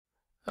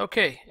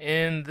Okay,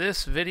 in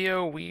this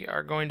video we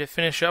are going to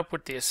finish up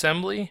with the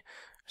assembly.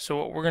 So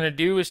what we're going to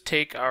do is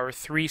take our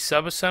three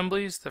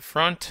sub-assemblies, the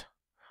front,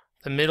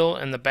 the middle,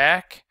 and the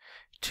back,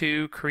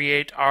 to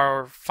create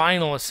our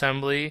final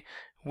assembly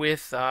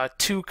with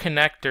two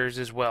connectors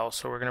as well.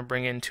 So we're going to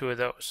bring in two of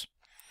those.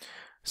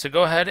 So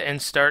go ahead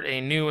and start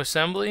a new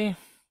assembly.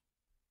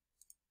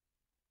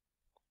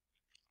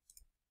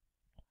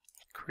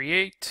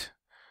 Create,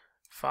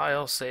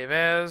 File, Save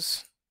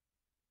As.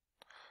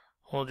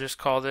 We'll just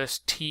call this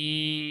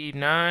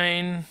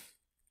T9.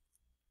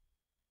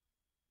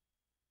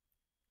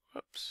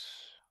 Whoops.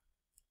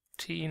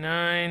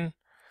 T9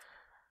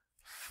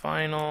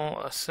 Final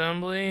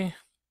Assembly.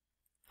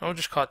 I'll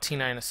just call it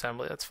T9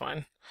 Assembly. That's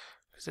fine,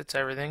 because it's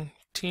everything.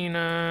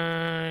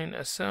 T9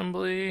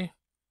 Assembly.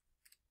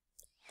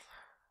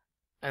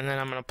 And then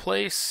I'm going to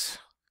place.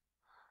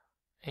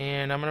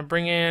 And I'm going to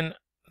bring in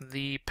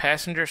the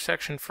passenger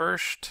section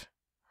first.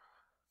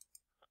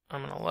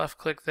 I'm going to left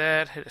click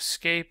that, hit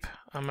escape.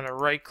 I'm going to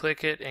right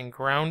click it and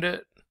ground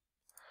it.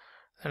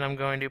 Then I'm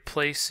going to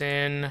place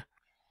in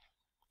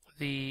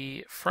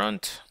the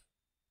front.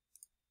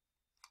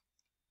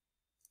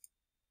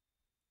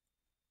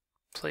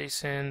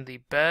 Place in the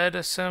bed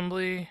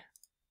assembly.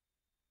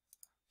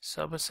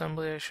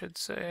 Sub-assembly, I should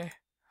say.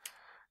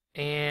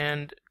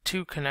 And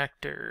two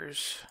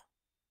connectors.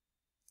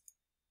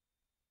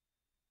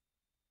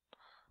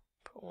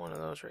 Put one of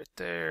those right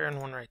there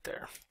and one right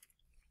there.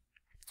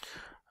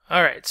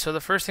 Alright, so the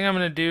first thing I'm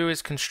going to do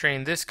is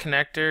constrain this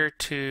connector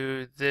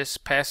to this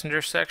passenger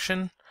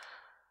section.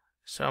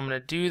 So I'm going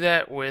to do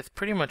that with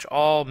pretty much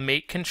all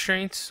make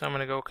constraints. So I'm going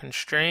to go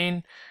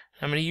constrain.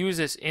 I'm going to use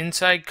this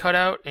inside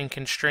cutout and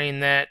constrain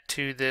that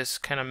to this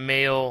kind of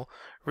male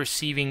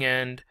receiving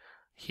end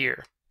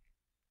here.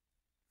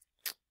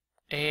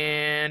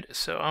 And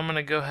so I'm going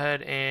to go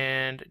ahead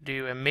and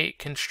do a make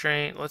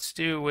constraint. Let's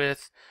do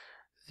with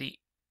the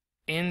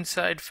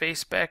inside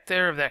face back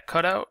there of that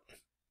cutout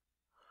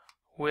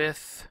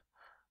with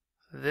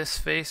this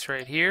face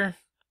right here.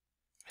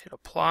 Hit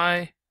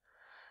apply.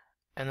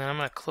 And then I'm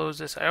going to close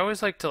this. I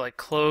always like to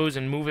close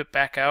and move it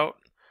back out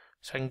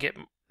so I can get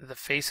the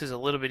faces a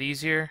little bit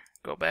easier.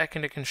 Go back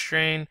into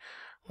constrain.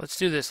 Let's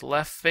do this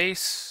right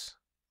face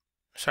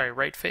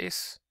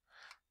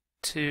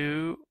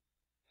to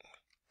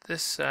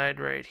this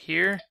side right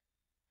here.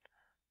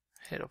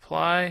 Hit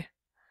apply.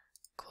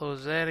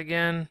 Close that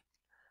again.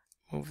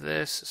 Move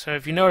this. So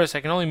if you notice, I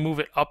can only move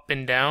it up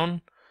and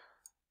down.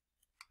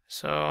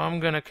 So I'm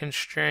going to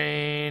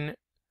constrain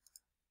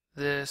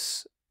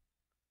this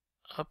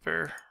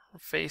upper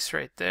face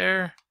right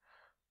there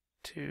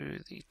to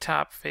the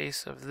top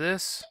face of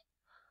this.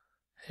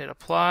 Hit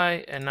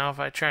apply, and now if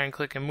I try and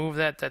click and move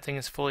that, that thing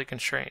is fully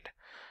constrained.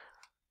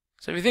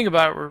 So if you think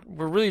about it,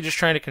 we're really just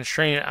trying to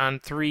constrain it on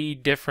three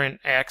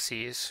different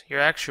axes, your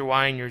X, your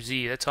Y, and your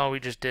Z. That's all we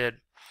just did.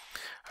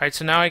 Alright,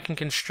 so now I can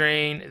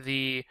constrain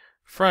the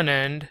front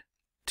end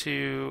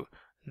to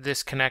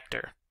this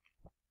connector.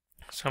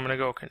 So I'm going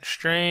to go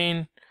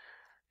constrain,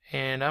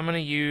 and I'm going to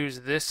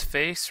use this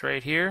face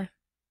right here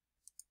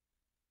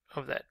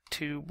of that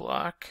 2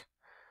 block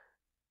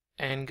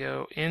and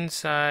go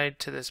inside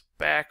to this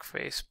back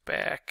face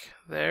back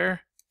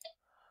there.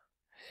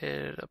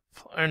 Hit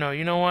apply. Or no,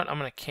 you know what? I'm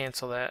going to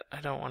cancel that. I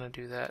don't want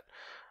to do that.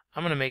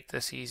 I'm going to make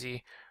this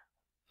easy.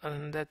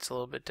 And that's a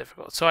little bit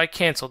difficult. So I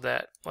canceled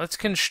that. Let's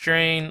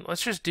constrain.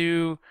 Let's just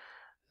do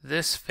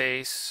this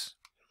face.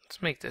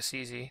 Let's make this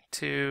easy.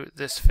 To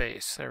this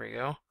face. There we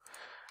go.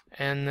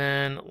 And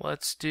then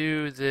let's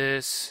do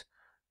this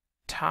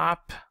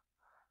top.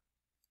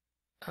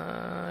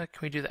 Can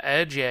we do the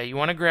edge? Yeah, you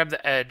want to grab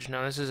the edge.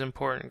 Now this is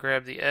important.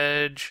 Grab the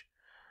edge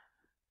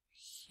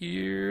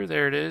here.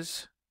 There it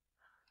is.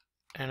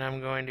 And I'm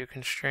going to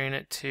constrain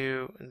it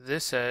to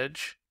this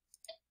edge.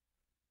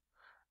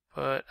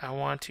 But I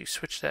want to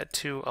switch that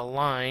to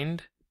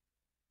aligned.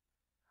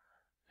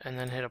 And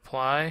then hit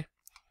apply.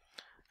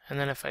 And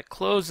then if I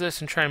close this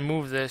and try and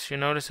move this, you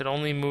notice it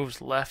only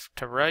moves left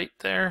to right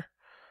there.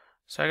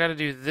 So I got to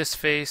do this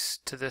face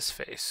to this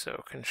face.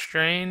 So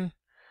constrain.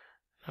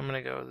 I'm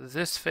going to go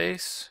this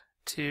face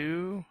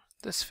to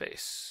this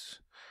face.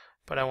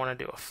 But I want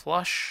to do a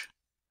flush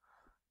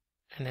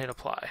and hit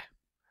apply.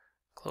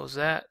 Close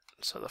that.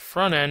 So the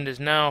front end is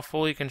now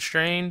fully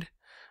constrained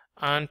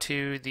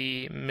onto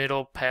the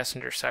middle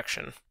passenger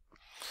section.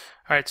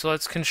 Alright, so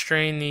let's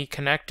constrain the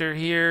connector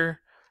here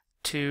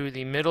to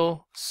the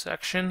middle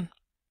section.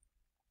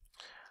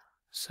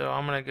 So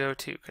I'm going to go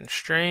to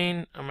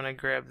constrain. I'm going to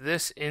grab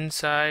this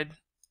inside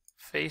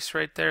face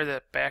right there,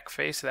 that back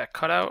face of that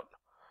cutout.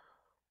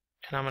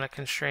 And I'm going to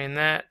constrain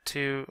that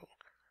to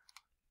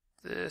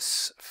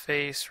this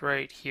face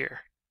right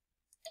here.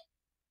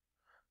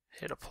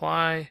 Hit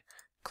apply.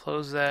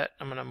 Close that.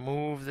 I'm going to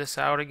move this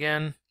out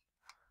again.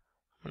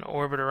 I'm going to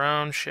orbit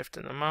around,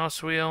 shifting the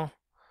mouse wheel.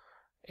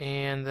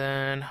 And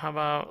then how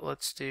about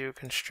let's do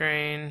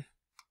constrain.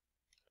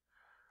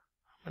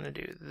 I'm going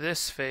to do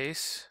this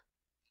face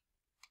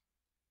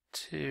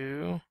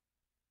to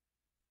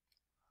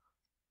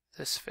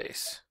this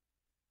face.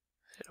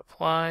 Hit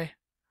apply.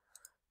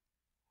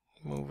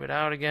 Move it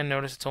out again.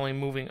 Notice it's only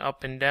moving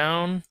up and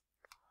down.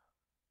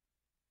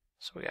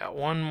 So we got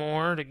one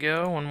more to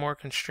go, one more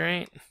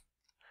constraint.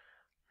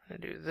 I'm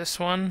going to do this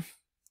one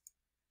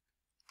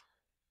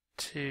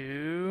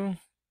to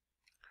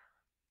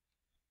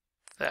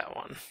that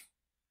one.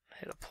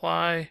 Hit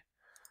apply,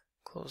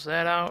 close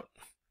that out.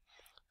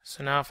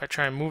 So now if I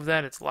try and move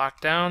that, it's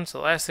locked down. So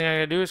the last thing I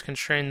gotta do is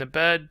constrain the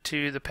bed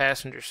to the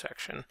passenger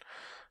section.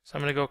 So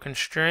I'm gonna go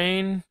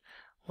constrain.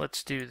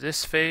 Let's do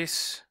this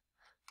face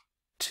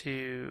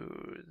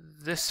to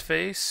this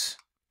face.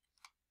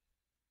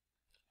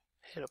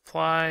 Hit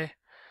apply.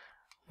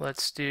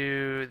 Let's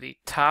do the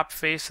top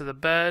face of the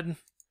bed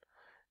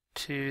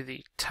to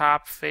the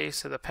top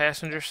face of the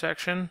passenger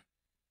section.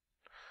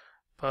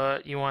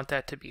 But you want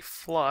that to be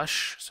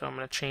flush, so I'm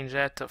going to change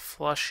that to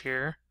flush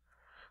here.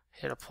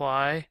 Hit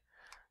apply.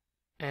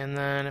 And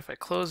then if I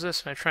close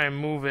this and I try and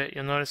move it,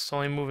 you'll notice it's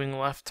only moving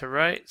left to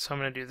right. So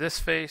I'm going to do this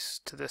face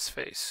to this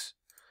face.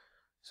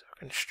 So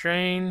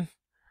constrain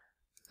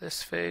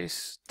this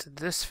face to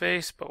this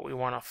face, but we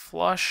want to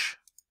flush.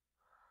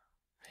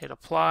 Hit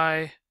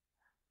apply.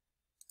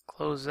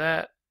 Close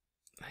that.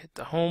 Hit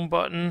the home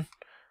button.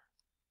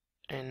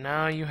 And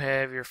now you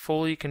have your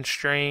fully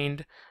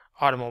constrained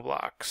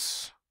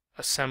Automoblocks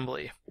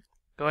assembly.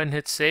 Go ahead and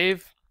hit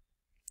save.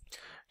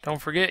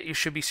 Don't forget, you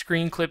should be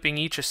screen clipping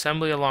each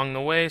assembly along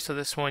the way. So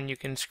this one you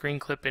can screen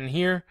clip in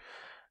here,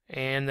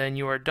 and then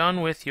you are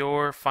done with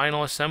your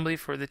final assembly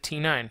for the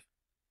T9.